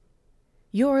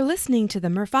You're listening to the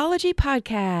Murphology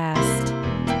Podcast.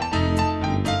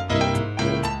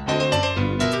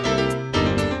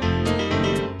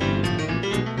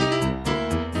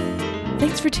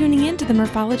 Thanks for tuning in to the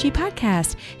Murphology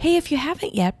Podcast. Hey, if you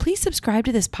haven't yet, please subscribe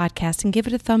to this podcast and give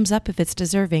it a thumbs up if it's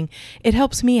deserving. It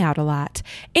helps me out a lot.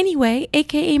 Anyway,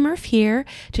 aka Murph here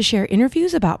to share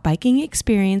interviews about biking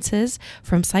experiences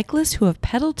from cyclists who have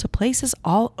pedaled to places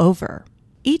all over.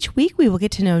 Each week, we will get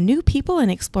to know new people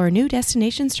and explore new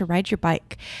destinations to ride your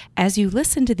bike. As you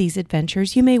listen to these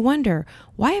adventures, you may wonder,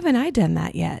 why haven't I done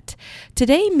that yet?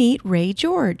 Today, meet Ray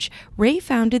George. Ray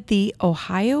founded the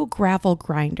Ohio Gravel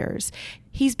Grinders.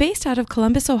 He's based out of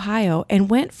Columbus, Ohio, and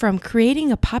went from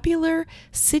creating a popular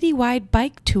citywide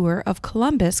bike tour of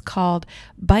Columbus called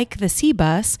Bike the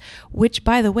C-Bus, which,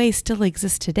 by the way, still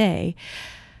exists today,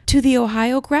 to the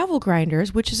Ohio Gravel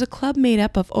Grinders, which is a club made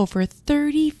up of over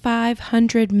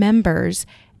 3,500 members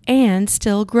and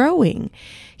still growing.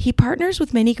 He partners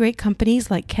with many great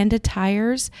companies like Kenda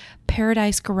Tires,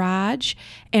 Paradise Garage,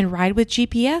 and Ride with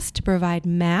GPS to provide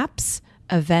maps,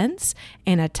 events,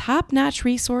 and a top-notch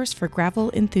resource for gravel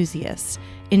enthusiasts.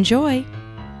 Enjoy!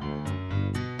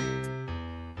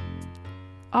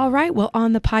 All right, well,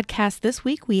 on the podcast this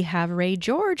week, we have Ray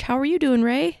George. How are you doing,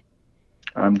 Ray?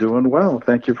 I'm doing well.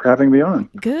 Thank you for having me on.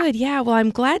 Good. Yeah. Well,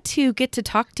 I'm glad to get to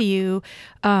talk to you.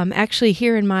 Actually,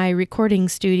 here in my recording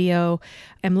studio,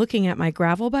 I'm looking at my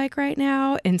gravel bike right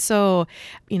now. And so,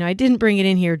 I didn't bring it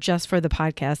in here just for the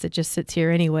podcast. It just sits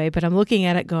here anyway. But I'm looking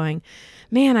at it going,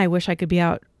 man, I wish I could be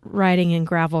out riding in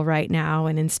gravel right now.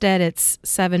 And instead, it's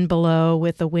 7 below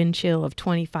with a wind chill of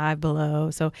 25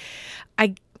 below. So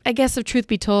I guess if truth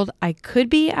be told, I could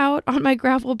be out on my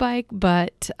gravel bike,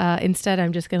 but instead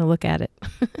I'm just going to look at it.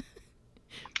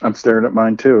 I'm staring at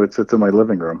mine too. It sits in my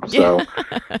living room. So,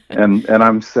 and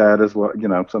I'm sad as well.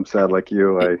 So I'm sad like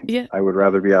you. I would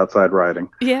rather be outside riding.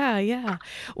 Yeah.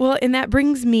 Well, and that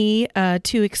brings me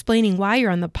to explaining why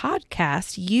you're on the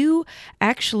podcast. You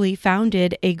actually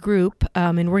founded a group,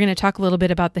 and we're going to talk a little bit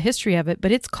about the history of it,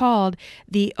 but it's called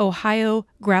the Ohio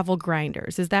Gravel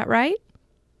Grinders. Is that right?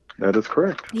 That is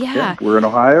correct. Yeah. We're in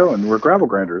Ohio and we're gravel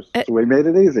grinders. So we made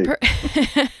it easy.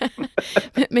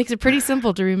 It makes it pretty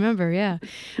simple to remember. Yeah.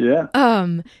 Yeah.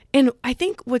 And I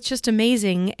think what's just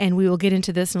amazing, and we will get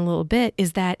into this in a little bit,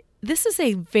 is that this is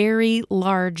a very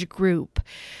large group.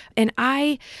 And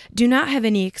I do not have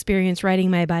any experience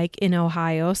riding my bike in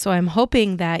Ohio, so I'm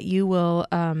hoping that you will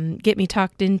get me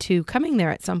talked into coming there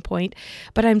at some point.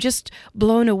 But I'm just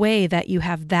blown away that you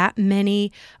have that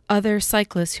many other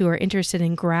cyclists who are interested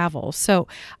in gravel. So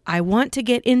I want to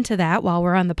get into that while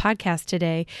we're on the podcast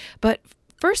today. But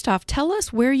first off, tell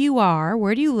us where you are,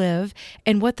 where do you live,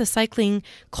 and what the cycling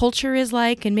culture is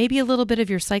like, and maybe a little bit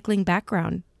of your cycling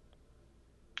background.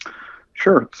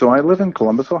 Sure. So I live in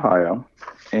Columbus, Ohio,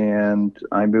 and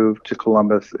I moved to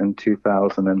Columbus in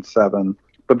 2007.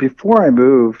 But before I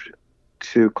moved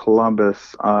to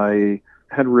Columbus, I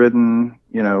had ridden,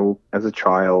 as a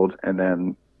child and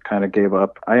then kind of gave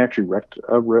up. I actually wrecked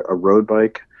a road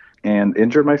bike and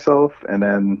injured myself, and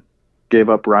then gave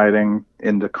up riding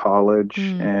into college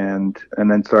and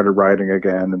then started riding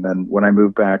again. And then when I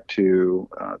moved back to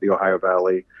the Ohio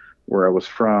Valley, where I was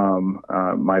from,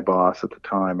 my boss at the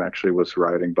time actually was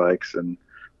riding bikes, and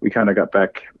we kind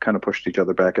of pushed each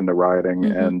other back into riding.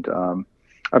 And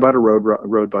I bought a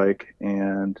road bike,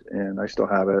 and I still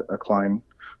have it, a Klein.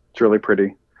 It's really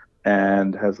pretty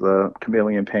and has the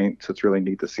chameleon paint, so it's really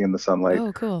neat to see in the sunlight.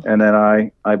 Oh, cool. And then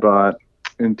I bought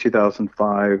in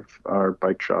 2005 our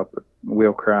bike shop,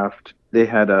 Wheelcraft. They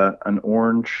had an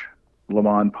orange Le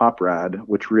Mans Pop Rad,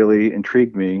 which really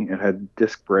intrigued me. It had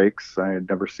disc brakes. I had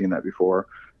never seen that before,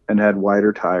 and had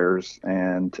wider tires.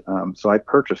 And so I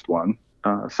purchased one.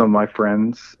 Some of my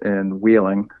friends in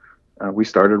Wheeling, we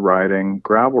started riding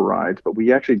gravel rides, but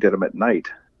we actually did them at night.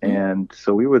 And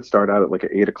so we would start out at like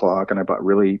at 8 o'clock, and I bought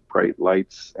really bright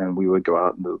lights, and we would go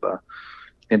out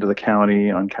into the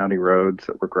county on county roads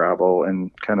that were gravel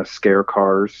and kind of scare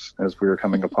cars as we were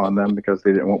coming upon them because they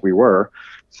didn't know what we were.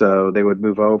 So they would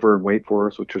move over and wait for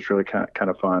us, which was really kind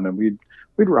of fun. And we'd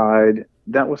ride.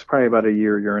 That was probably about a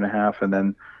year and a half. And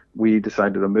then we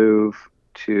decided to move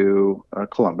to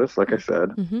Columbus, like I said.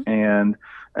 And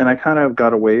I kind of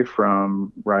got away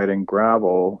from riding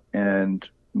gravel and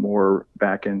more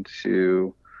back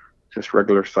into just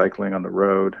regular cycling on the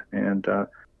road. And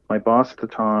my boss at the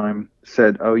time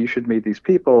said, "Oh, you should meet these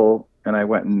people." And I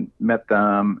went and met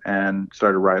them and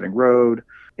started riding road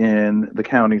in the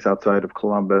counties outside of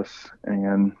Columbus.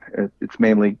 And it's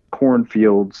mainly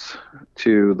cornfields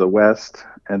to the west,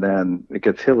 and then it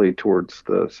gets hilly towards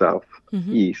the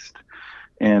southeast.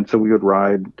 And so we would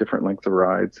ride different lengths of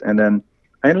rides. And then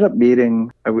I ended up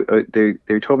meeting.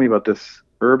 They told me about this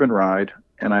urban ride,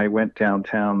 and I went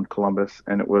downtown Columbus,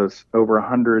 and it was over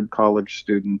 100 college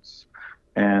students,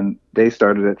 and they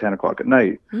started at 10 o'clock at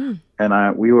night,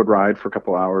 and we would ride for a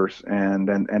couple hours, and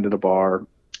then end at a bar,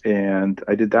 and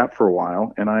I did that for a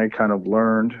while, and I kind of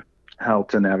learned how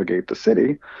to navigate the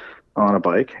city on a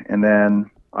bike, and then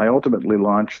I ultimately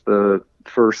launched the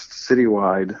first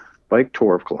citywide bike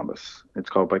tour of Columbus. It's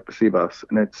called Bike the C-Bus,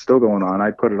 and it's still going on.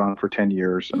 I put it on for 10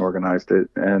 years and organized it,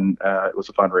 and it was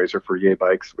a fundraiser for Yay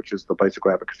Bikes, which is the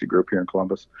bicycle advocacy group here in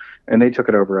Columbus. And they took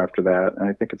it over after that, and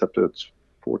I think it's up to its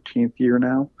 14th year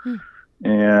now.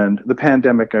 And the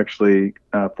pandemic actually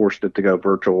forced it to go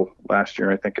virtual last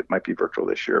year. I think it might be virtual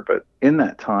this year. But in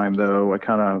that time, though,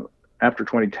 after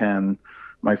 2010,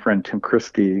 my friend Tim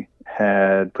Christie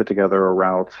had put together a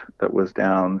route that was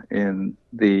down in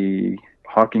the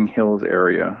Hocking Hills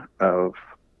area of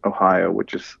Ohio,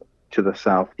 which is to the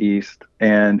southeast,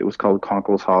 and it was called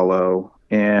Conkle's Hollow.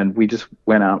 And we just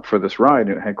went out for this ride,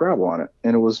 and it had gravel on it,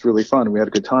 and it was really fun. We had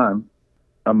a good time.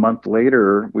 A month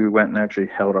later, we went and actually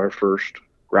held our first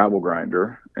gravel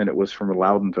grinder, and it was from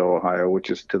Loudonville, Ohio,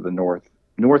 which is to the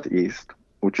northeast,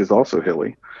 which is also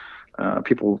hilly.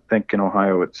 People think in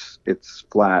Ohio it's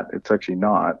flat. It's actually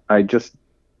not. I just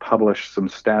published some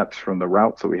stats from the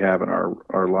routes that we have in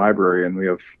our library, and we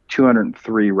have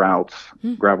 203 routes,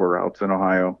 gravel routes in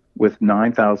Ohio, with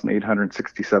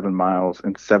 9,867 miles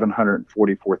and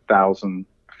 744,000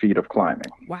 feet of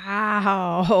climbing.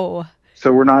 Wow.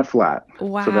 So we're not flat.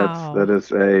 Wow. So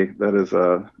that is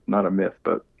not a myth,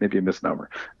 but maybe a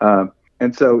misnomer.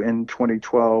 And so in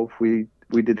 2012 we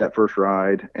did that first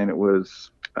ride, and it was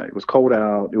cold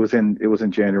out. It was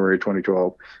in January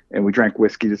 2012, and we drank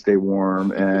whiskey to stay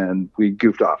warm, and we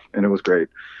goofed off, and it was great.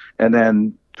 And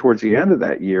then towards the end of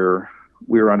that year,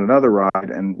 we were on another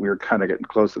ride, and we were kind of getting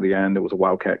close to the end. It was a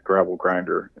Wildcat gravel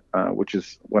grinder, which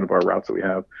is one of our routes that we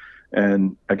have.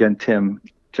 And again, Tim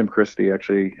Christie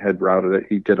actually had routed it.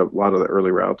 He did a lot of the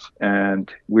early routes,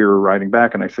 and we were riding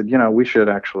back, and I said, we should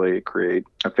actually create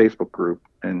a Facebook group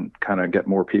and kind of get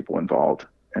more people involved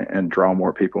and draw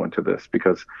more people into this,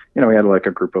 because we had like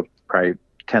a group of probably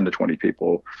 10 to 20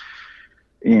 people,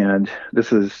 and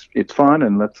it's fun,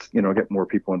 and let's get more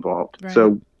people involved. Right.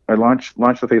 So I launched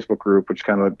the Facebook group, which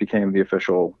kind of became the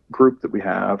official group that we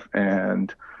have,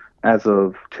 and as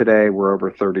of today, we're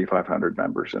over 3,500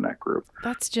 members in that group.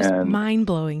 That's just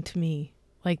mind-blowing to me.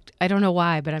 Like, I don't know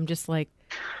why, but I'm just like...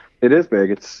 It is big.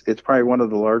 It's probably one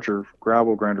of the larger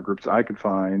gravel grinder groups I could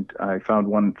find. I found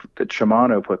one that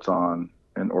Shimano puts on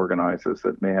and organizes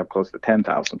that may have close to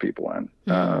 10,000 people in.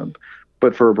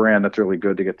 But for a brand, that's really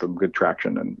good to get some good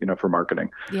traction and, for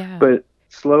marketing. Yeah. But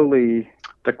slowly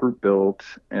that group built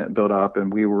up,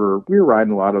 and we were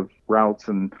riding a lot of routes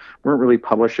and weren't really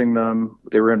publishing them.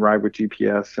 They were in Ride with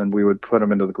GPS, and we would put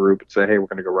them into the group and say, hey, we're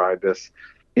going to go ride this.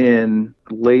 In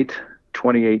late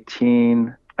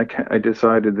 2018, I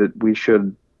decided that we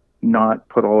should not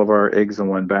put all of our eggs in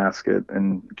one basket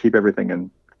and keep everything in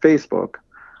Facebook.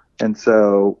 And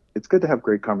so it's good to have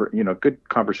good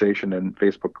conversation in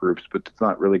Facebook groups, but it's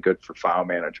not really good for file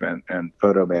management and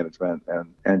photo management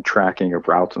and tracking of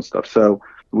routes and stuff. So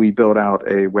we built out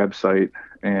a website,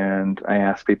 and I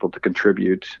asked people to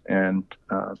contribute. And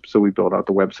so we built out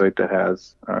the website that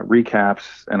has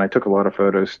recaps, and I took a lot of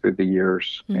photos through the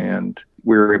years, and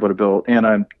we were able to build.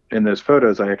 And in those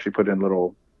photos, I actually put in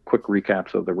little quick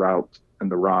recaps of the route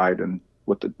and the ride, and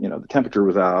what the temperature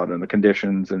was out and the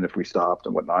conditions and if we stopped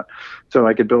and whatnot. So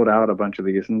I could build out a bunch of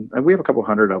these, and we have a couple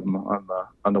hundred of them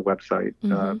on the website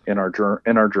in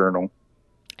our journal.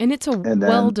 And it's a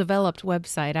well-developed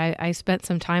website. I spent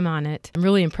some time on it. I'm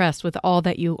really impressed with all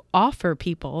that you offer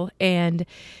people. And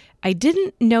I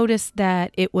didn't notice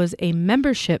that it was a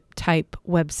membership type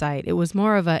website. It was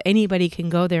more of anybody can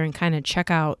go there and kind of check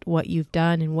out what you've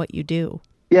done and what you do.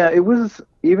 Yeah, it was,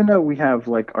 even though we have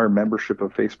like our membership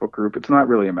of Facebook group, it's not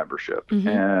really a membership.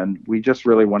 And we just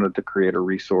really wanted to create a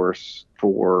resource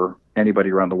for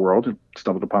anybody around the world who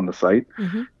stumbled upon the site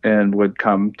and would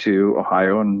come to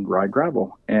Ohio and ride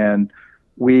gravel. And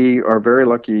we are very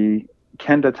lucky.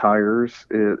 Kenda Tires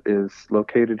is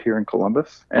located here in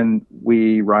Columbus, and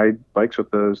we ride bikes with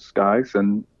those guys,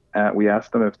 and we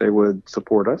asked them if they would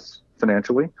support us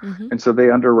financially, and so they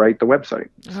underwrite the website.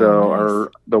 The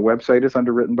website is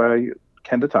underwritten by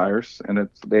Kenda Tires, and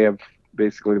they're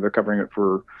covering it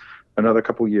for another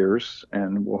couple years,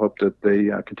 and we'll hope that they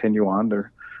continue on.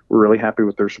 We're really happy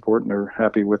with their support, and they're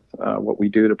happy with what we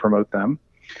do to promote them.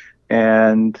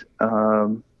 And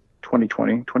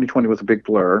 2020 was a big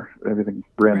blur. Everything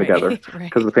ran together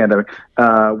because of the pandemic.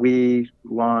 We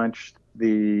launched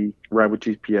the Ride with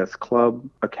GPS Club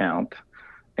account,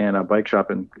 and a bike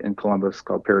shop in Columbus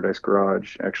called Paradise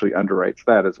Garage actually underwrites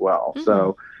that as well. Mm.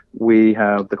 So we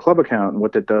have the club account, and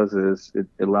what that does is it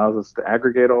allows us to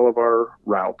aggregate all of our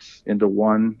routes into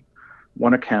one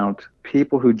account.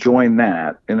 People who join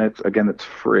that, and it's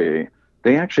free,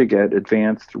 they actually get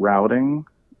advanced routing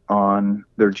on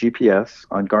their GPS,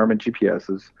 on Garmin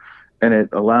GPSs, and it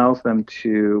allows them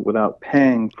to, without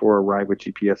paying for a Ride with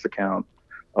GPS account,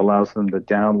 allows them to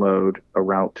download a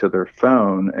route to their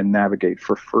phone and navigate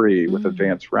for free with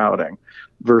advanced routing,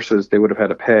 versus they would have had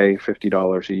to pay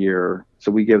 $50 a year.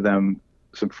 So we give them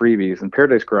some freebies. And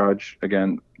Paradise Garage,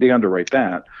 again, they underwrite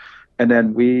that. And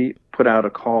then we put out a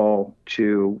call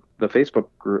to the Facebook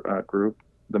group,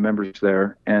 the members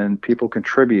there, and people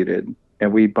contributed,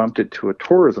 and we bumped it to a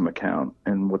tourism account.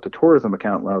 And what the tourism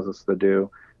account allows us to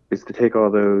do is to take all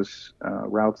those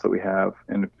routes that we have.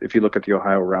 And if you look at the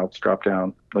Ohio routes drop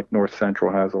down, like North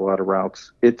Central has a lot of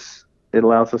routes, it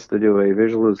allows us to do a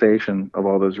visualization of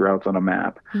all those routes on a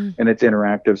map. And it's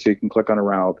interactive, so you can click on a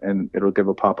route and it'll give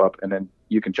a pop-up, and then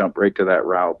you can jump right to that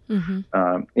route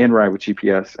in Ride with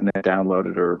GPS, and then download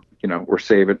it or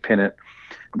save it, pin it.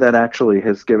 That actually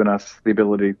has given us the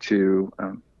ability to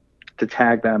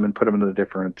tag them and put them into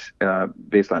different,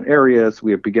 based on areas.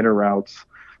 We have beginner routes.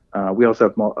 We also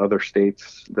have other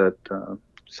states that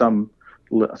some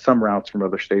routes from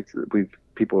other states that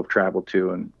people have traveled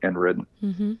to and ridden.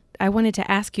 I wanted to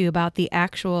ask you about the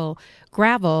actual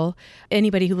gravel.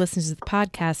 Anybody who listens to the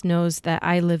podcast knows that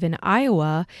I live in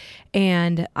Iowa,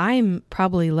 and I'm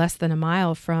probably less than a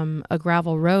mile from a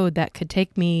gravel road that could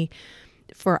take me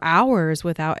for hours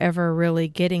without ever really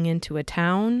getting into a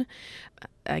town.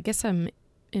 I guess I'm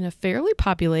in a fairly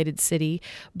populated city,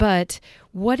 but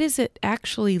what is it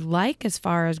actually like as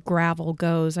far as gravel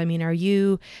goes? I mean, are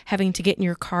you having to get in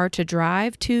your car to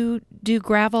drive to do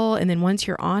gravel, and then once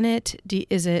you're on it,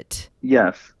 is it?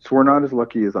 Yes. So we're not as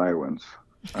lucky as Iowans.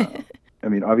 I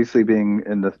mean, obviously being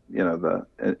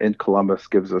in Columbus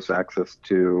gives us access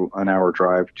to an hour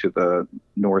drive to the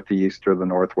northeast or the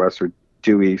northwest or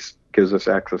due east, gives us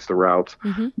access to routes.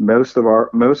 Most of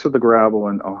the gravel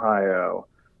in Ohio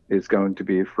is going to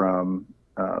be from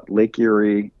Lake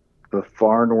Erie, the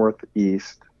far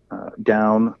northeast,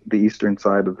 down the eastern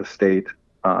side of the state,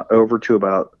 over to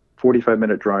about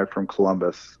 45-minute drive from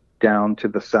Columbus, down to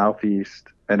the southeast,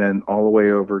 and then all the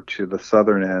way over to the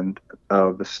southern end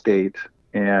of the state.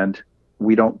 And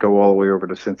we don't go all the way over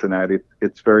to Cincinnati.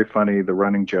 It's very funny. The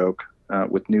running joke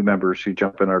with new members who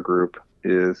jump in our group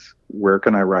is, where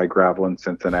can I ride gravel in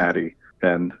Cincinnati?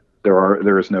 And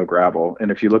there is no gravel.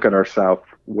 And if you look at our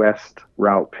southwest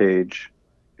route page,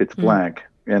 it's blank.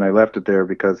 And I left it there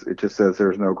because it just says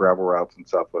there's no gravel routes in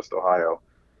Southwest Ohio.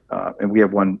 And we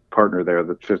have one partner there,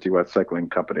 the 50 West Cycling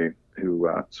Company, who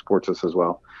supports us as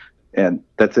well. And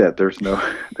that's it. There's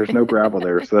no gravel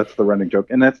there. So that's the running joke.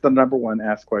 And that's the number one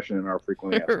asked question in our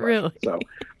frequently asked Really? questions.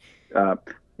 So,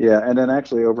 yeah. And then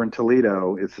actually over in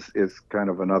Toledo is kind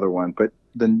of another one. But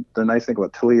the nice thing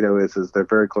about Toledo is they're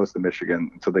very close to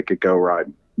Michigan, so they could go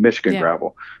ride Michigan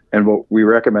gravel. And what we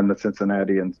recommend the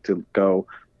Cincinnatians to go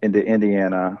into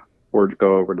Indiana or to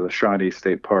go over to the Shawnee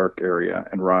State Park area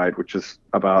and ride, which is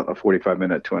about a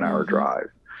 45-minute to an hour drive.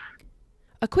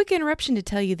 A quick interruption to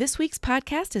tell you this week's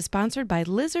podcast is sponsored by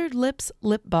Lizard Lips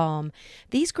Lip Balm.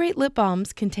 These great lip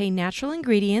balms contain natural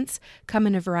ingredients, come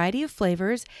in a variety of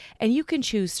flavors, and you can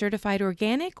choose certified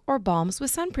organic or balms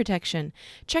with sun protection.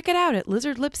 Check it out at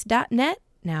lizardlips.net.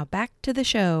 Now back to the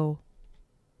show.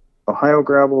 Ohio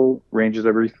gravel ranges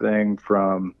everything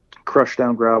from crushed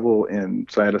down gravel in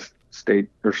Scioto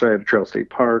Trail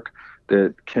State Park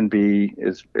that can be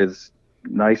as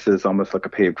nice as almost like a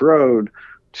paved road,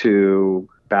 to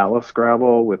ballast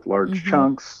gravel with large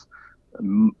chunks,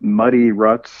 muddy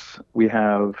ruts. We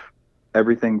have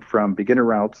everything from beginner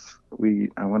routes.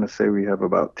 I want to say we have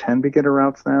about 10 beginner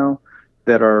routes now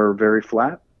that are very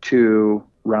flat, to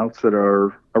routes that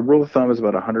are, a rule of thumb is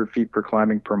about 100 feet per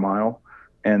climbing per mile.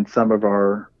 And some of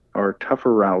our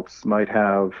tougher routes might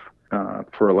have,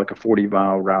 for like a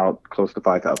 40-mile route, close to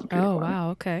 5,000 feet. Oh, wow.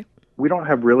 Okay. We don't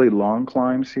have really long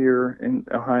climbs here in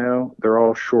Ohio. They're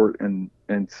all short and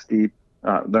steep.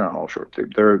 They're not all short,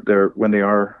 steep. They're when they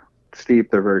are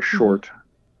steep, they're very short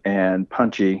and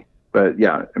punchy. But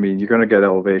yeah, I mean, you're going to get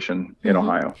elevation in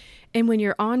Ohio. And when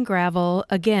you're on gravel,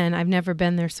 again, I've never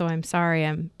been there, so I'm sorry.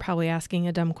 I'm probably asking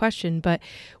a dumb question, but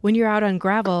when you're out on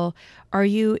gravel, are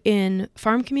you in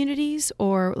farm communities,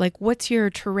 or like what's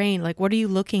your terrain? Like what are you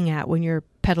looking at when you're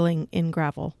pedaling in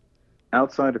gravel?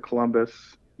 Outside of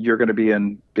Columbus, you're going to be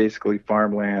in basically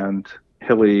farmland,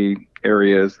 hilly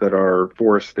areas that are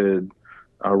forested.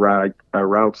 Our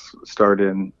routes start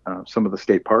in some of the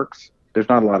state parks. There's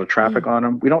not a lot of traffic on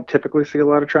them. We don't typically see a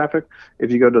lot of traffic.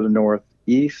 If you go to the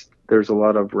northeast, there's a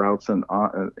lot of routes in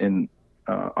Amish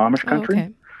Oh, country,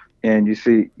 okay. and you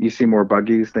see more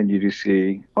buggies than you do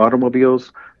see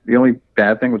automobiles. The only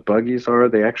bad thing with buggies are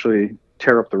they actually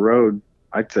tear up the road,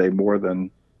 I'd say, more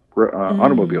than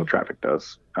automobile Mm, traffic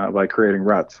does by creating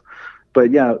ruts.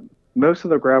 But yeah, most of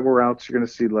the gravel routes you're going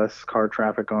to see less car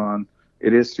traffic on.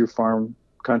 It is through farm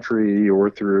country or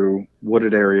through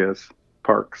wooded areas,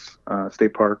 parks,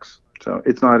 state parks. So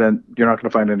it's not you're not going to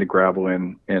find any gravel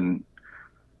in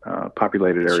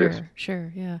populated areas.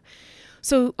 sure, yeah.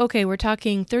 So, okay, we're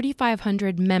talking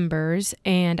 3,500 members,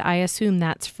 and I assume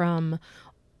that's from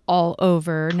all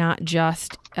over, not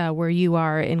just where you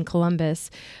are in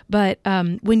Columbus. But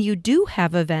when you do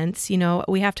have events,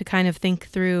 we have to kind of think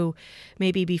through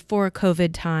maybe before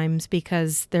COVID times,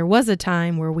 because there was a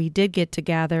time where we did get to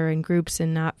gather in groups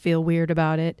and not feel weird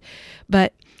about it.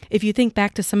 But if you think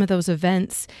back to some of those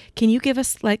events, can you give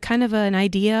us like kind of an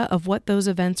idea of what those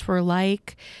events were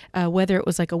like, whether it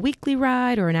was like a weekly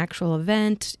ride or an actual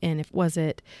event, and if was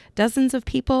it dozens of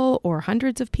people or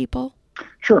hundreds of people?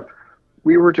 Sure.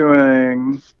 We were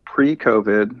doing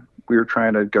pre-COVID. We were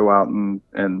trying to go out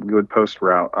and we would post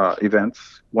route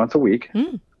events once a week,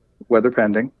 Mm, weather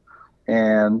pending,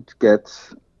 and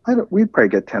we'd probably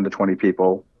get 10 to 20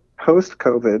 people.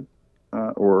 Post-COVID,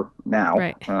 or now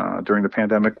right. during the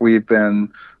pandemic, we've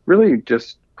been really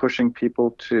just pushing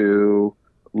people to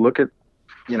look at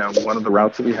one of the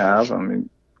routes that we have. I mean,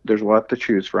 there's a lot to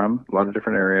choose from, a lot of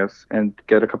different areas, and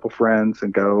get a couple friends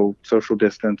and go social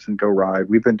distance and go ride.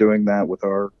 We've been doing that with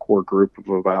our core group of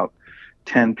about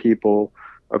 10 people,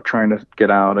 of trying to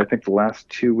get out. I think the last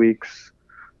 2 weeks,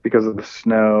 because of the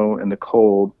snow and the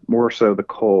cold, more so the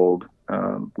cold,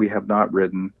 we have not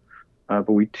ridden.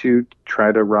 But we too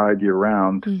try to ride year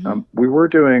round. Mm-hmm. We were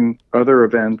doing other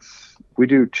events. We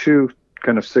do two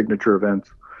kind of signature events.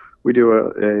 We do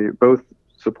a both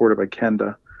supported by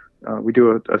Kenda. We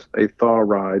do a thaw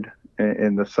ride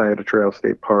in the Scioto Trail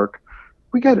State Park.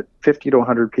 We get 50 to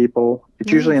 100 people.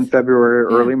 It's usually in Nice. February,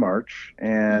 Yeah. early March,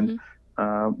 and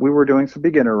Mm-hmm. we were doing some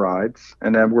beginner rides,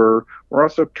 and then we're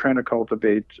also trying to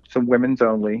cultivate some women's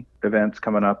only events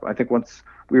coming up. I think once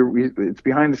it's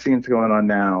behind the scenes going on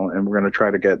now, and we're going to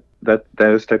try to get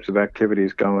those types of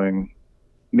activities going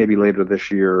maybe later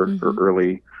this year or Mm-hmm.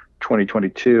 early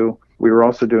 2022. We were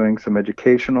also doing some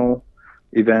educational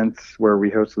events where we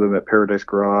hosted them at Paradise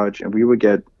Garage, and we would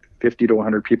get 50 to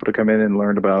 100 people to come in and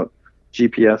learn about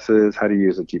GPSs, how to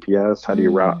use a GPS, how do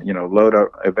you load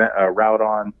a route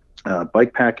on,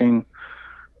 bike packing,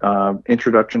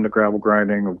 introduction to gravel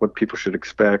grinding, what people should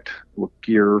expect, what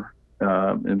gear,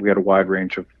 and we had a wide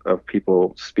range of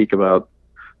people speak about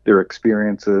their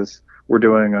experiences. We're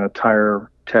doing a tire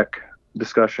tech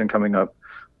discussion coming up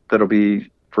that'll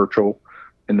be virtual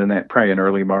probably in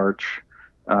early March.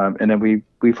 And then we've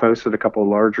hosted a couple of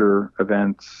larger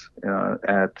events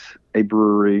at a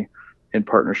brewery in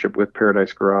partnership with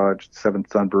Paradise Garage,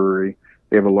 Seventh Sun Brewery.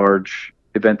 They have a large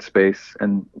event space,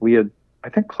 and we had, I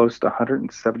think, close to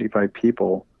 175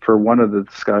 people for one of the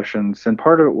discussions. And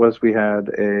part of it was we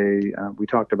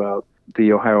talked about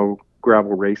the Ohio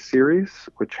Gravel Race Series,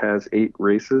 which has 8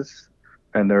 races,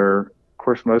 and of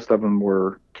course, most of them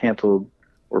were canceled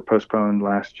or postponed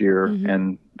last year, Mm-hmm.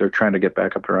 and they're trying to get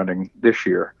back up and running this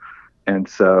year. And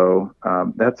so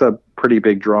that's a pretty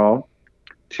big draw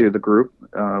to the group.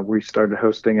 We started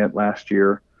hosting it last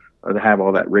year to have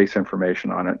all that race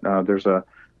information on it. There's a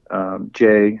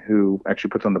Jay who actually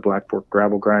puts on the Black Fork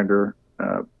Gravel Grinder.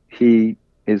 He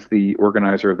is the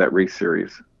organizer of that race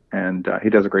series, and he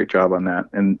does a great job on that.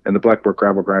 And the Black Fork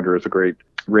Gravel Grinder is a great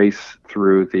race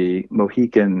through the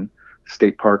Mohican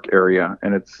State Park area,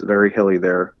 and it's very hilly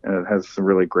there, and it has some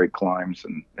really great climbs,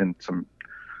 and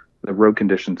the road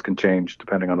conditions can change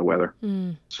depending on the weather.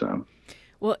 So,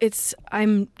 Well,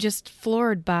 I'm just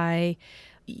floored by,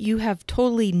 you have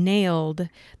totally nailed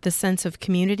the sense of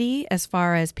community as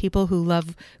far as people who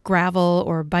love gravel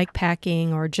or bike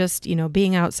packing or just,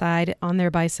 being outside on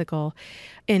their bicycle,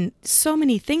 and so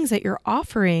many things that you're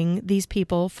offering these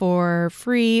people for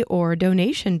free or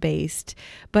donation based.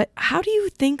 But how do you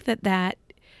think that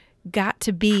got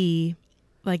to be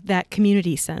like that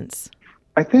community sense?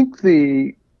 I think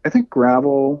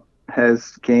gravel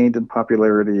has gained in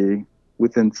popularity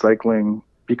within cycling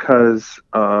because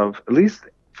of, at least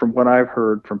from what I've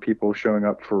heard from people showing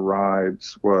up for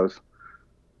rides, was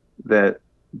that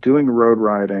doing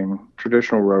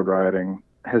traditional road riding,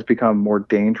 has become more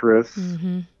dangerous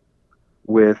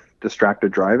with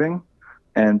distracted driving,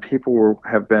 and people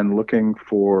have been looking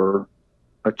for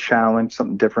a challenge,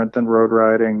 something different than road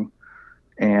riding,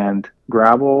 and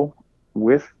gravel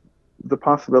with the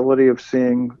possibility of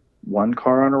seeing one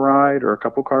car on a ride or a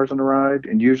couple cars on a ride,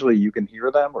 and usually you can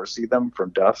hear them or see them from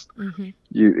dust. Mm-hmm.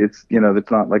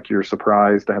 It's not like you're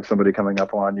surprised to have somebody coming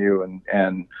up on you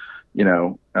and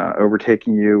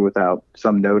overtaking you without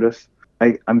some notice.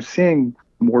 I'm seeing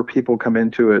more people come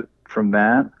into it from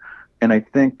that, and I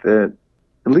think that,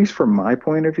 at least from my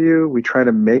point of view, we try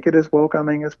to make it as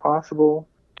welcoming as possible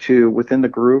to within the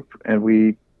group, and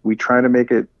we try to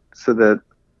make it so that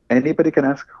anybody can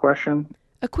ask a question.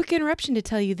 A quick interruption to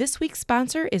tell you this week's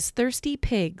sponsor is Thirsty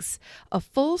Pigs, a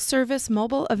full-service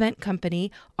mobile event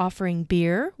company offering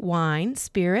beer, wine,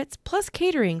 spirits, plus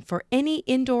catering for any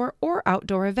indoor or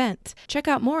outdoor event. Check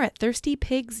out more at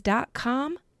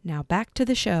thirstypigs.com. Now back to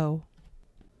the show.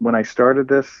 When I started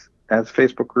this as a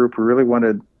Facebook group, we really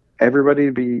wanted everybody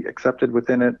to be accepted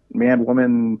within it, man,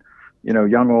 woman,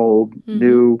 young, old,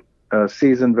 new,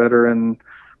 seasoned, veteran,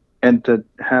 and to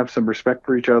have some respect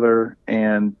for each other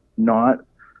and not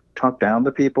talk down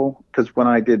to people. Because when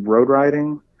I did road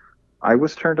riding, I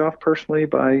was turned off personally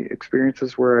by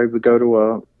experiences where I would go to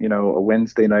a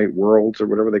Wednesday night Worlds or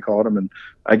whatever they called them, and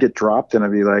I get dropped and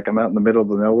I'd be like, I'm out in the middle of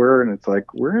the nowhere, and it's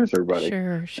like, where is everybody?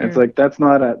 Sure. And it's like, that's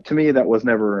not to me, that was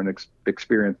never an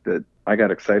experience that I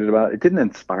got excited about. It didn't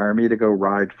inspire me to go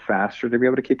ride faster to be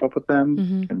able to keep up with them.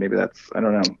 Mm-hmm. And maybe I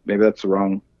don't know, maybe that's the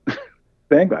wrong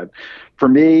thing. But for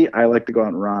me, I like to go out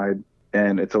and ride,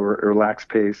 and it's a relaxed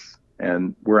pace,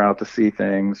 and we're out to see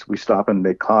things. We stop and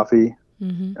make coffee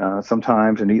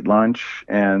sometimes and eat lunch,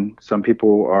 and some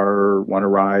people want to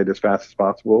ride as fast as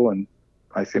possible, and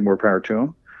I say more power to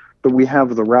them. But we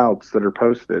have the routes that are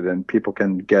posted, and people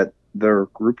can get their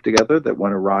group together that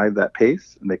want to ride that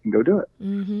pace, and they can go do it.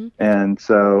 Mm-hmm. And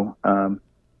so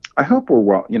I hope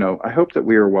I hope that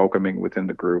we are welcoming within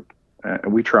the group.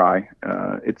 We try.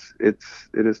 It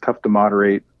is tough to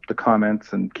moderate the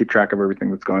comments and keep track of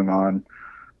everything that's going on,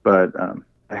 but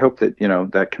I hope that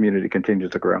that community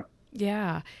continues to grow.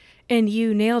 Yeah. And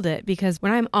you nailed it, because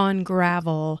when I'm on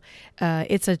gravel,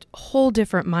 it's a whole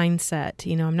different mindset.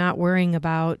 I'm not worrying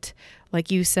about,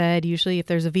 like you said, usually if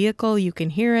there's a vehicle, you can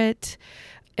hear it.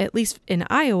 At least in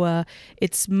Iowa,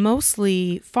 it's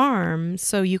mostly farms,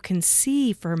 so you can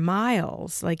see for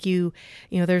miles. Like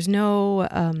there's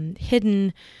no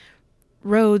hidden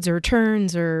roads or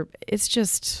turns, or it's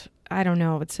just, I don't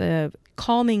know, it's a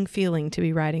calming feeling to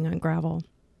be riding on gravel.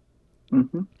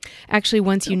 Mm-hmm. Actually,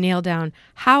 once you nail down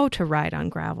how to ride on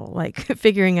gravel, like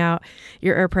figuring out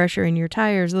your air pressure in your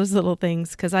tires, those little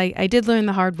things, because I did learn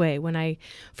the hard way. When I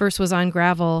first was on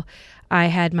gravel, I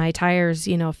had my tires,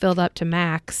 filled up to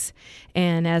max,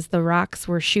 and as the rocks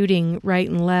were shooting right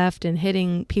and left and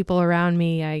hitting people around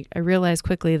me, I realized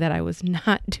quickly that I was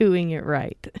not doing it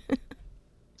right.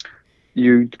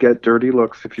 You get dirty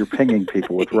looks if you're pinging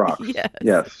people with rocks.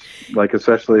 Yes. Like,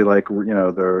 especially like,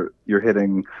 you're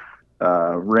hitting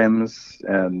rims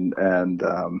and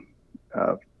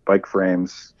bike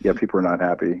frames. Yeah, people are not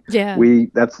happy. Yeah.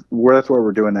 That's what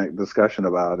we're doing that discussion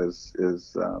about is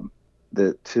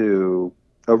that to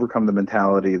overcome the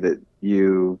mentality that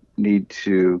you need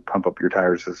to pump up your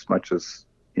tires as much as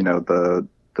the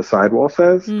sidewall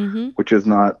says, which is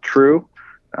not true.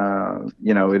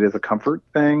 It is a comfort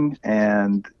thing,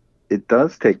 and it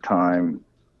does take time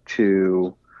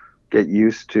to get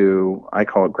used to. I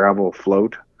call it gravel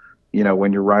float.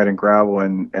 When you're riding gravel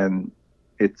and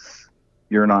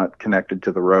you're not connected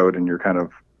to the road and you're kind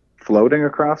of floating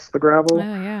across the gravel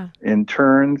in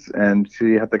turns, and so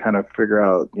you have to kind of figure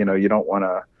out, you don't want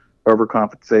to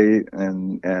overcompensate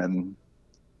and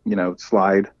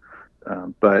slide,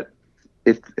 but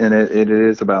it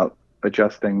is about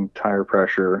adjusting tire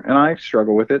pressure, and I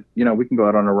struggle with it. We can go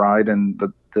out on a ride, and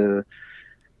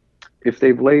if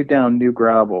they've laid down new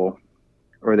gravel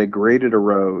or they graded a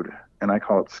road, and I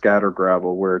call it scatter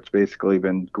gravel, where it's basically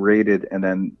been graded and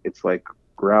then it's like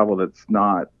gravel that's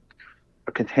not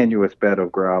a continuous bed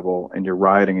of gravel, and you're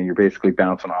riding and you're basically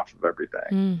bouncing off of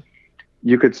everything.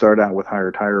 You could start out with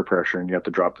higher tire pressure, and you have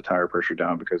to drop the tire pressure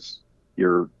down because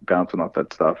you're bouncing off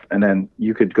that stuff. And then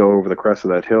you could go over the crest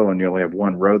of that hill and you only have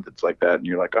one road that's like that, and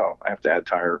you're like, oh, I have to add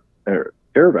tire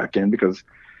air back in because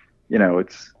I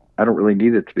don't really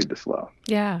need it to be this low.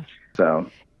 Yeah. So,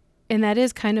 and that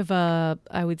is kind of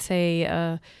I would say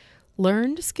a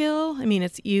learned skill. I mean,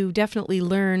 you definitely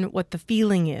learn what the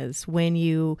feeling is when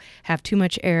you have too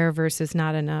much air versus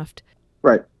not enough.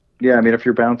 Right. Yeah. I mean, if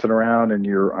you're bouncing around and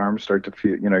your arms start to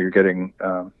feel, you're getting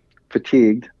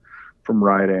fatigued from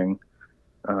riding,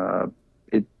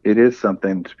 it is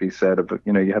something to be said of,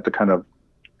 you have to kind of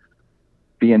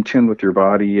be in tune with your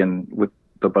body and with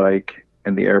the bike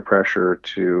and the air pressure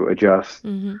to adjust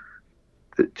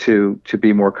to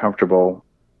be more comfortable,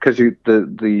 because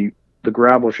the the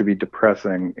gravel should be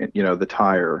depressing, the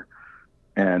tire.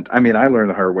 And I mean, I learned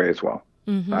the hard way as well.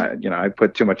 Mm-hmm. I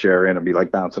put too much air in and be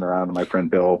like bouncing around. And my friend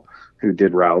Bill, who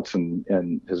did routes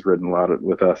and has ridden a lot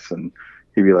with us, and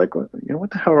he'd be like, what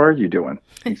the hell are you doing?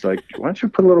 He's like, why don't you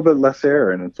put a little bit less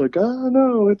air? And it's like, oh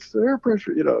no, it's air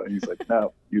pressure, And he's like,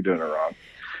 no, you're doing it wrong.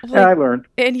 And I learned.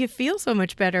 And you feel so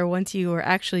much better once you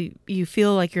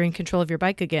feel like you're in control of your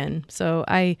bike again. So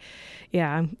I'm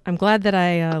glad that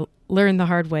I learned the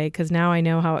hard way, because now I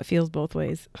know how it feels both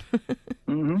ways.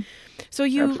 Mm-hmm. So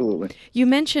Absolutely. You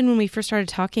mentioned when we first started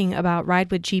talking about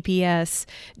Ride with GPS.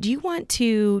 Do you want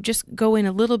to just go in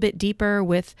a little bit deeper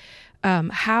with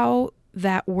how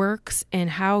that works and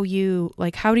how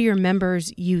do your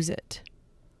members use it?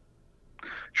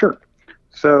 Sure.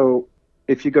 So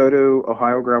if you go to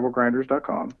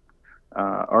ohiogravelgrinders.com,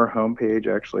 our homepage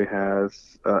actually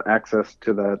has access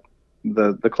to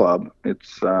the club.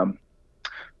 It's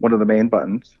one of the main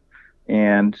buttons.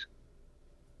 And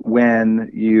when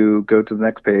you go to the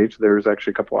next page, there's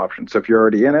actually a couple options. So if you're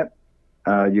already in it,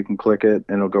 you can click it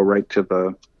and it'll go right to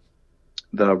the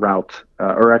route,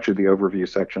 or actually the overview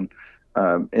section.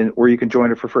 Or you can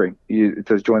join it for free. It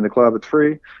says join the club. It's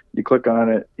free. You click on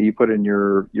it. You put in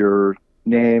your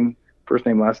name, first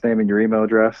name, last name, and your email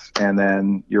address, and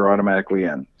then you're automatically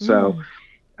in. So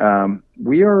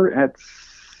we are at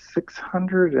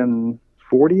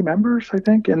 640 members, I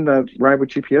think, in the Ride with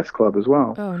GPS club as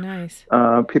well. Oh, nice.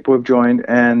 People have joined,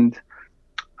 and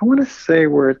I want to say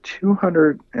we're at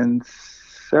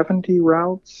 270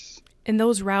 routes. And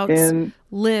those routes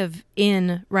live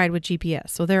in Ride with GPS.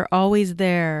 So they're always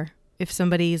there if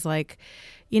somebody's like,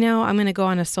 I'm going to go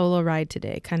on a solo ride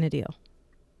today kind of deal.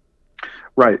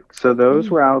 Right. So those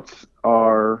routes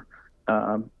are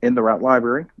in the route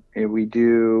library. And we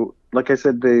do, like I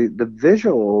said, the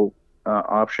visual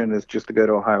option is just to go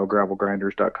to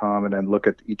ohiogravelgrinders.com and then look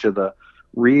at each of the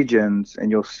regions, and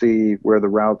you'll see where the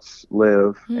routes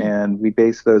live. And we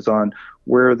base those on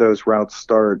where those routes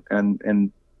start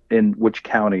and in which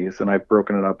counties, and I've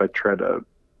broken it up. I try to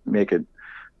make it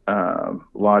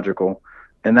logical,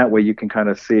 and that way you can kind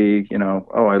of see,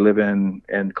 I live in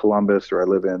Columbus, or I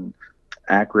live in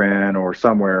Akron, or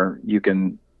somewhere. You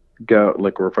can go,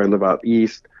 or if I live out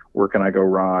east, where can I go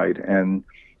ride? And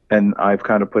I've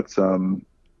kind of put them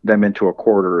into a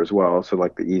corridor as well. So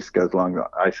like the east goes along the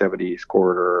I-70 East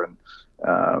corridor, and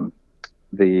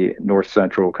the north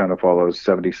central kind of follows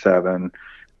 77.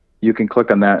 You can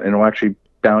click on that, and it'll actually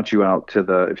bounce you out to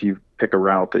if you pick a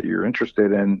route that you're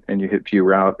interested in and you hit view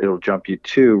route, it'll jump you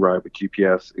to Ride with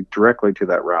GPS directly to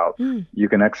that route. You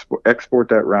can export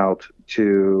that route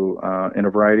to in a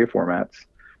variety of formats.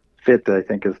 Fit, I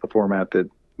think, is the format that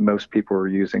most people are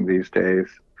using these days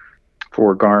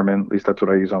for Garmin. At least that's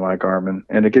what I use on my Garmin.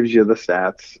 And it gives you the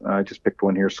stats. I just picked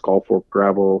one here: Skull Fork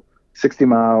gravel, 60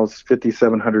 miles,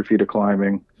 5,700 feet of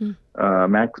climbing,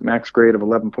 max grade of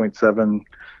 11.7.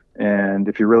 And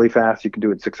if you're really fast, you can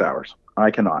do it 6 hours. I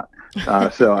cannot,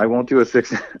 so I won't do a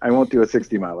 60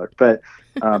 miler. But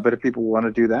if people want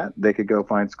to do that, they could go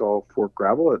find Skull Fork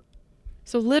gravel.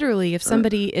 So literally, if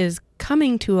somebody is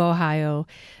coming to Ohio,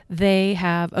 they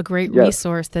have a great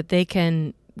resource that they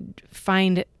can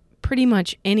find pretty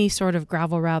much any sort of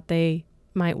gravel route they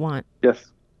might want.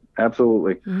 Yes,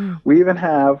 absolutely. We even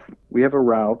have a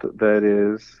route that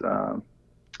is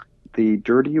the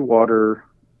Dirty Water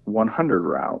 100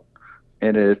 route,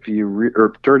 and if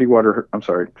you Dirty Water,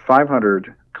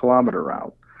 500 kilometer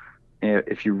route. And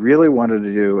if you really wanted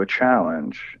to do a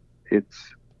challenge,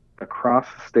 it's across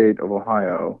the state of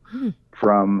Ohio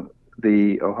from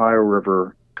the Ohio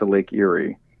River to Lake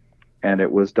Erie, and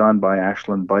it was done by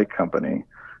Ashland Bike Company,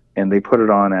 and they put it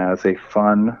on as a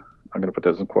fun, I'm going to put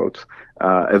those in quotes,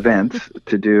 event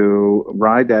to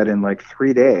ride that in like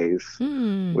 3 days,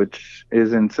 which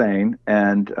is insane.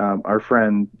 And our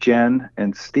friend Jen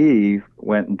and Steve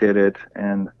went and did it.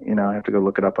 And, I have to go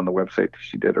look it up on the website.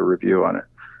 She did a review on it.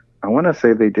 I want to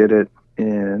say they did it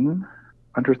in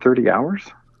under 30 hours.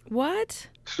 What?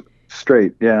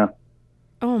 Straight, yeah.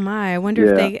 Oh my, I wonder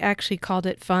if they actually called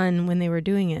it fun when they were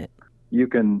doing it. You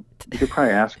could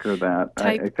probably ask her that.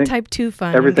 I think type 2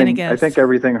 fun. Everything, I'm gonna guess. I think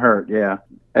everything hurt. Yeah,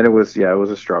 and it was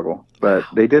a struggle. But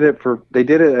they did it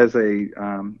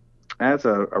as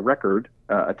a record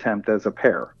attempt as a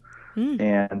pair,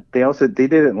 and they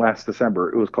did it last December.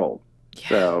 It was cold,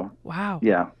 so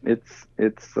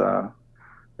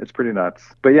it's pretty nuts.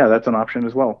 But yeah, that's an option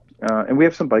as well. And we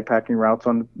have some bike packing routes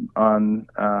on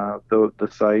the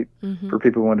site for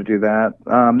people who want to do that.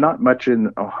 Not much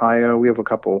in Ohio. We have a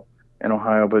couple in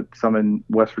Ohio, but some in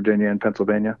West Virginia and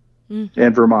Pennsylvania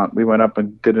and Vermont. We went up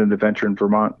and did an adventure in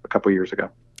Vermont a couple years ago.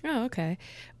 Oh, okay.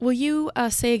 Will you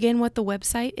say again what the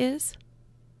website is?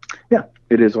 Yeah,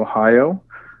 it is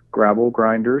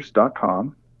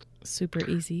ohiogravelgrinders.com. Super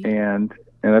easy. And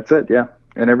that's it. Yeah.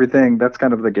 And everything, that's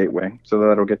kind of the gateway. So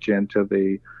that'll get you into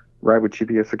the Ride with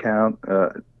GPS account.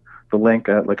 The link,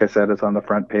 like I said, is on the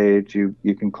front page. You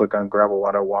can click on Gravel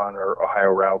 101 or Ohio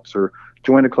Routes or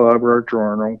join a club or our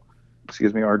journal.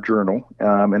 Our journal.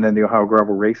 And then the Ohio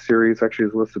Gravel Race Series actually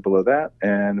is listed below that.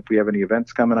 And if we have any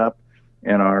events coming up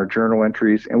and our journal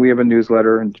entries, and we have a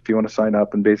newsletter, and if you want to sign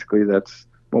up, and basically that's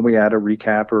when we add a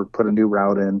recap or put a new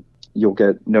route in, you'll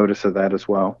get notice of that as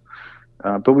well.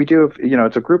 But we do have,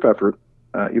 it's a group effort.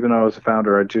 Even though I was a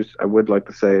founder, I would like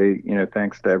to say,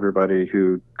 thanks to everybody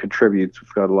who contributes.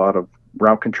 We've got a lot of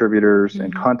route contributors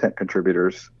and content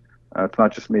contributors. It's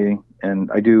not just me, and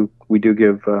we do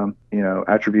give,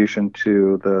 attribution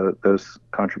to those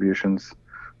contributions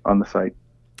on the site.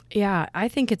 Yeah, I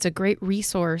think it's a great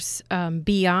resource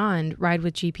beyond Ride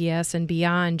with GPS and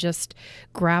beyond just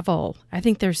gravel. I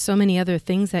think there's so many other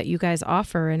things that you guys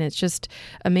offer, and it's just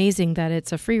amazing that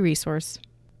it's a free resource.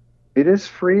 It is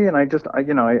free, and I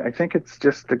think it's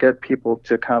just to get people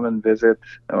to come and visit,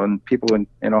 and people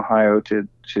in Ohio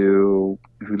who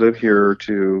live here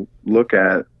to look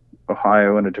at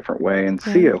Ohio in a different way and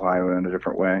see Ohio in a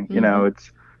different way.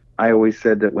 I always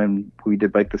said that when we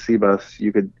did Bike the Sea Bus,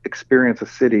 you could experience a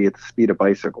city at the speed of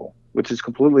bicycle, which is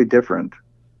completely different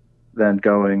than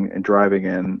going and driving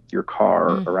in your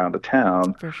car around a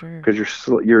town. For sure. Because you're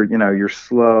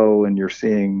slow and you're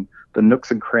seeing the nooks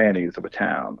and crannies of a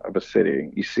town, of a city.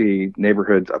 You see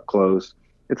neighborhoods up close.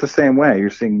 It's the same way.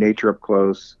 You're seeing nature up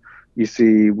close. We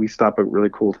stop at really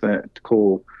cool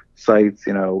sites.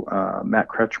 Matt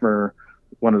Kretschmer,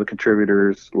 one of the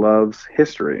contributors, loves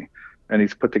history. And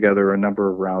he's put together a number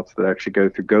of routes that actually go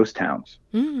through ghost towns.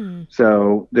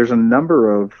 So there's a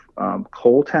number of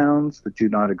coal towns that do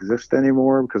not exist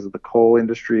anymore because of the coal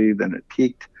industry. Then it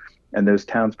peaked, and those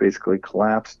towns basically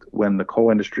collapsed when the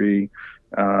coal industry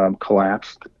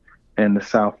collapsed in the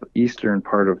southeastern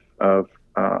part of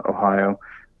Ohio.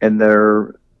 And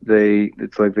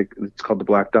it's called the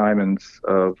Black Diamonds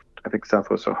of, I think,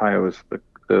 Southwest Ohio is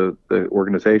the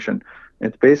organization.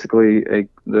 It's basically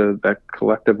that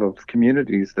collective of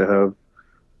communities that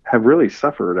have really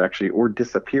suffered, actually, or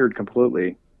disappeared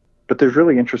completely. But there's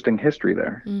really interesting history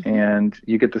there, and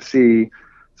you get to see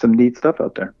some neat stuff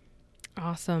out there.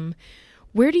 Awesome.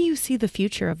 Where do you see the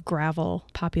future of gravel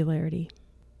popularity?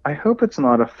 I hope it's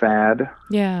not a fad.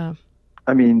 Yeah.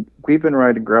 I mean, we've been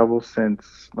riding gravel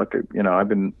since, I've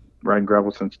been riding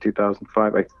gravel since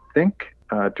 2005. I think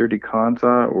Dirty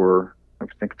Kanza, or I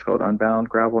think it's called Unbound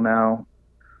Gravel now,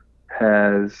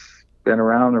 has been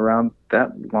around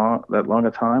that long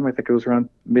a time. I think it was around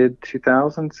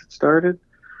mid-2000s it started.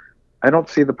 I don't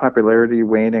see the popularity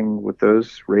waning with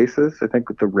those races. I think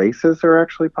the races are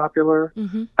actually popular.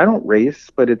 I don't race,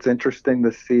 but it's interesting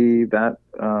to see that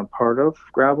part of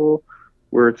gravel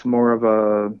where it's more of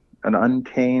an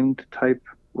untamed type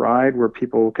ride where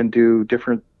people can do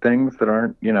different things that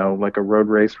aren't, like a road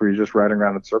race where you're just riding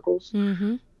around in circles.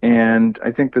 And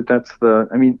I think that's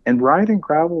and riding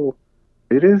gravel,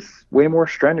 it is way more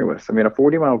strenuous. I mean, a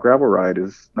 40-mile gravel ride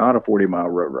is not a 40-mile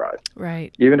road ride.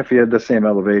 Right. Even if you had the same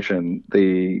elevation,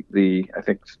 I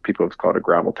think people have called it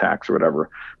gravel tax or whatever.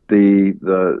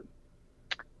 The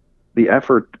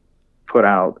effort put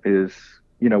out is,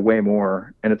 way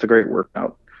more, and it's a great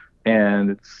workout.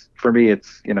 And for me,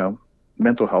 it's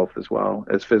mental health as well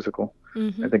as physical.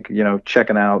 I think,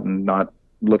 checking out and not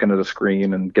looking at a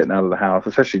screen and getting out of the house,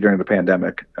 especially during the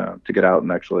pandemic, to get out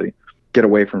and actually get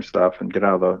away from stuff and get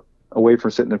away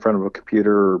from sitting in front of a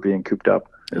computer or being cooped up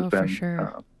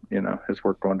has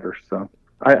worked wonders. So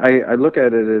I look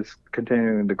at it as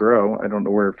continuing to grow. I don't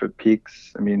know if it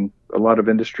peaks. I mean, a lot of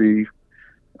industry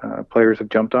players have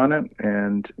jumped on it,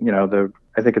 and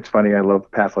I think it's funny. I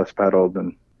love Path Less Pedaled,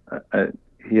 and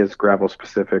he has gravel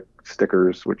specific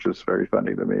stickers, which is very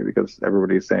funny to me because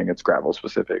everybody's saying it's gravel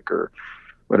specific or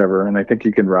whatever. And I think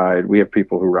you can ride. We have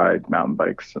people who ride mountain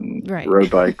bikes and road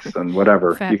bikes and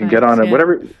whatever. You can get on it,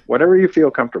 whatever you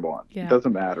feel comfortable on. Yeah. It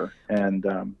doesn't matter. And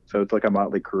so it's like a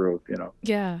motley crew of,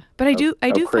 Yeah, but I do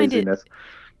find it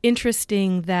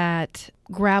interesting that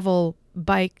gravel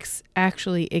bikes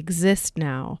actually exist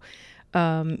now.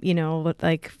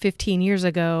 Like 15 years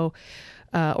ago,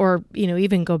 or,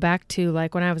 even go back to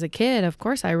like when I was a kid, of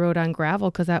course I rode on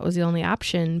gravel because that was the only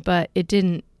option, but it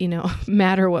didn't,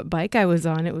 matter what bike I was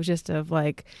on. It was just of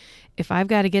like, if I've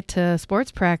got to get to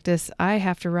sports practice, I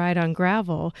have to ride on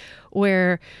gravel.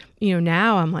 Where,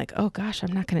 now I'm like, oh gosh,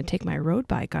 I'm not going to take my road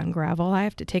bike on gravel. I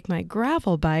have to take my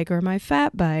gravel bike or my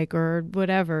fat bike or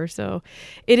whatever. So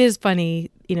it is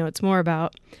funny, it's more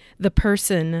about the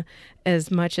person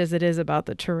as much as it is about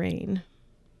the terrain.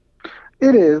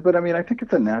 It is, but I mean, I think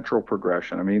it's a natural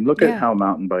progression. I mean, look at how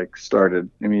mountain bikes started.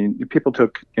 I mean, people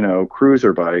took,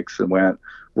 cruiser bikes and went,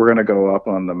 we're going to go up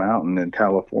on the mountain in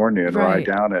California and ride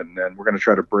down it, and then we're going to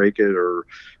try to break it or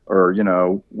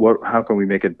how can we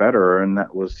make it better? And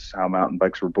that was how mountain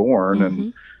bikes were born. Mm-hmm.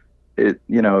 And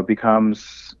it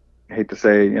becomes, I hate to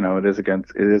say, it is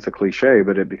a cliche,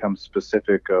 but it becomes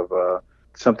specific of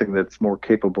something that's more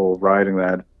capable of riding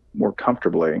that more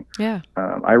comfortably. Yeah.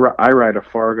 I ride a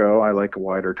Fargo. I like a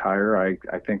wider tire. I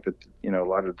think that, a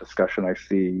lot of discussion I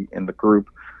see in the group,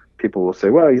 people will say,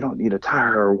 well, you don't need a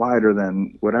tire wider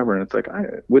than whatever. And it's like, I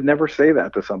would never say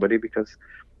that to somebody because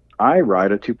I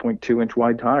ride a 2.2 inch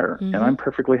wide tire and I'm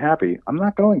perfectly happy. I'm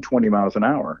not going 20 miles an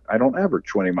hour. I don't average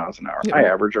 20 miles an hour. I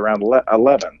average around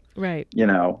 11, right.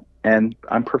 And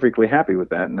I'm perfectly happy with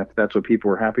that. And if that's what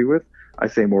people are happy with, I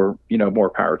say more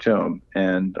power to them.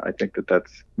 And I think that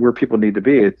that's where people need to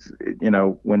be. It's,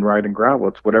 when riding gravel,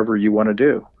 it's whatever you want to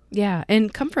do. Yeah.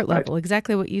 And comfort level,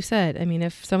 exactly what you said. I mean,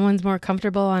 if someone's more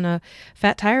comfortable on a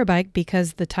fat tire bike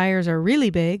because the tires are really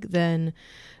big, then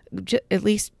at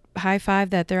least high five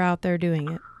that they're out there doing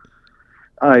it.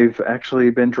 I've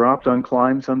actually been dropped on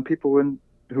climbs on people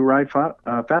who ride fat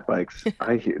bikes.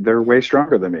 They're way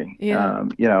stronger than me. Yeah.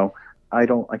 I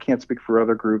can't speak for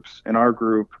other groups. In our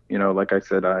group, like I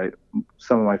said,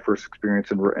 some of my first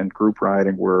experience in group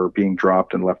riding were being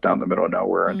dropped and left out in the middle of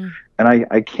nowhere. And I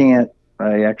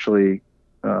actually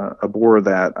abhor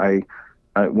that.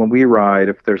 When we ride,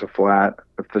 if there's a flat,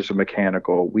 if there's a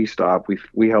mechanical, we stop,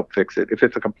 we help fix it. If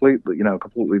it's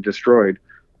completely destroyed,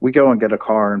 we go and get a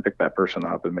car and pick that person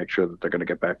up and make sure that they're going to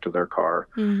get back to their car.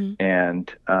 Mm-hmm.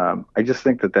 And I just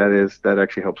think that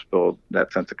actually helps build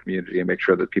that sense of community and make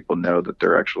sure that people know that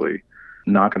they're actually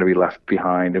not going to be left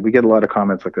behind. And we get a lot of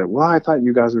comments like that. Well, I thought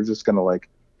you guys were just going to like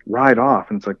ride off.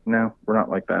 And it's like, no, we're not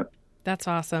like that. That's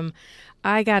awesome.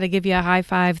 I got to give you a high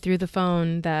five through the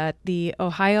phone that the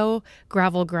Ohio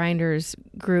Gravel Grinders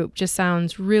group just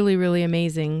sounds really, really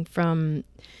amazing from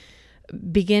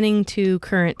beginning to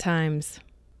current times.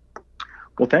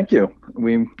 Well, thank you.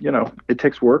 It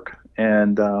takes work.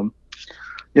 And, one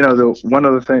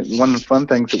fun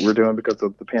things that we're doing because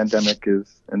of the pandemic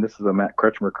is, and this is a Matt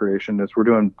Kretschmer creation, is we're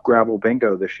doing gravel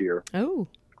bingo this year. Oh.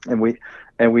 And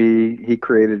he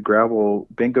created gravel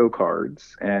bingo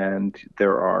cards, and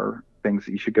there are things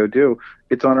that you should go do.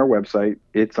 It's on our website.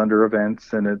 It's under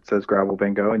events, and it says gravel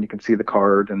bingo, and you can see the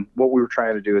card. And what we were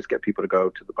trying to do is get people to go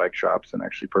to the bike shops and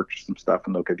actually purchase some stuff,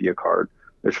 and they'll give you a card.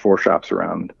 There's 4 shops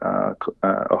around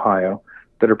Ohio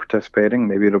that are participating.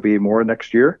 Maybe it'll be more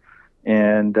next year.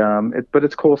 And but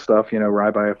it's cool stuff.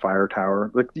 Ride by a fire tower.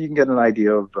 Like, you can get an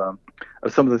idea of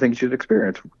some of the things you'd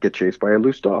experience. Get chased by a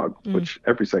loose dog, which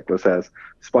every cyclist has.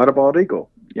 Spot a bald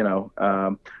eagle. We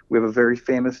have a very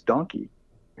famous donkey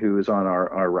who is on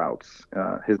our routes.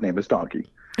 His name is Donkey,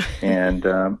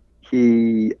 and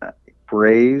he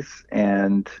brays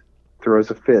and throws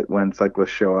a fit when cyclists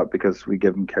show up because we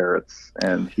give him carrots,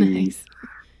 and he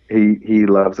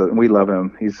loves it, and we love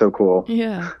him. He's so cool.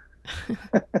 Yeah.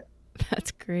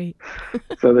 That's great.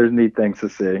 So there's neat things to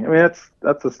see. I mean, that's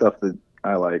the stuff that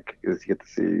I like, is you get to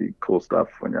see cool stuff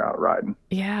when you're out riding.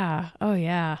 Yeah. Oh,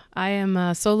 yeah. I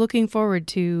am so looking forward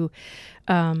to,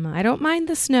 I don't mind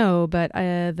the snow, but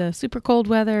the super cold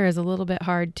weather is a little bit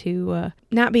hard to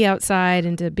not be outside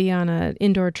and to be on an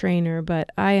indoor trainer. But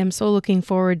I am so looking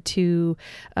forward to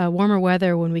warmer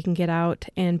weather when we can get out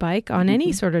and bike on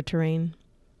any sort of terrain.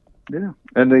 Yeah.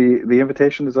 And the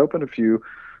invitation is open if you...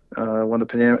 when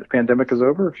the pandemic is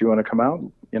over, if you want to come out,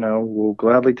 we'll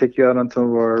gladly take you out on some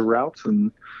of our routes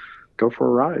and go for a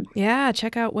ride. Yeah,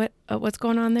 check out what's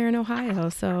going on there in Ohio.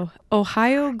 So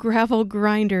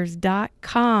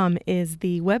OhioGravelGrinders.com is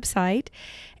the website.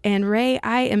 And Ray,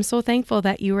 I am so thankful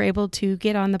that you were able to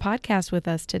get on the podcast with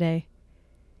us today.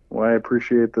 Well, I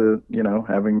appreciate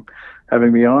having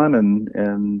me on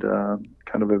and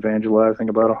kind of evangelizing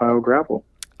about Ohio gravel.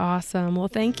 Awesome. Well,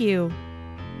 thank you.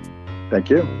 Thank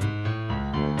you.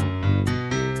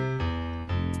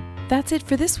 That's it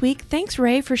for this week. Thanks,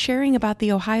 Ray, for sharing about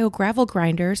the Ohio Gravel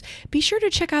Grinders. Be sure to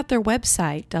check out their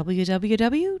website,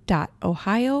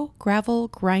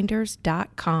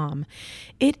 www.ohiogravelgrinders.com.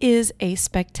 It is a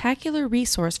spectacular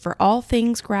resource for all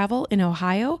things gravel in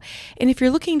Ohio. And if you're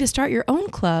looking to start your own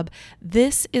club,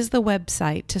 this is the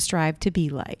website to strive to be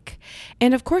like.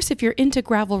 And of course, if you're into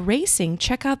gravel racing,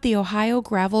 check out the Ohio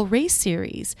Gravel Race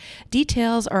Series.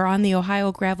 Details are on the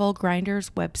Ohio Gravel Grinders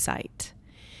website.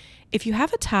 If you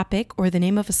have a topic or the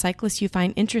name of a cyclist you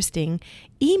find interesting,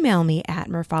 email me at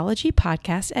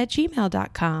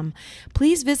murphologypodcast@gmail.com.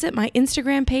 Please visit my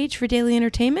Instagram page for daily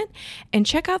entertainment and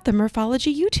check out the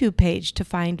Murphology YouTube page to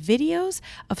find videos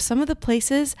of some of the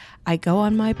places I go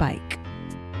on my bike.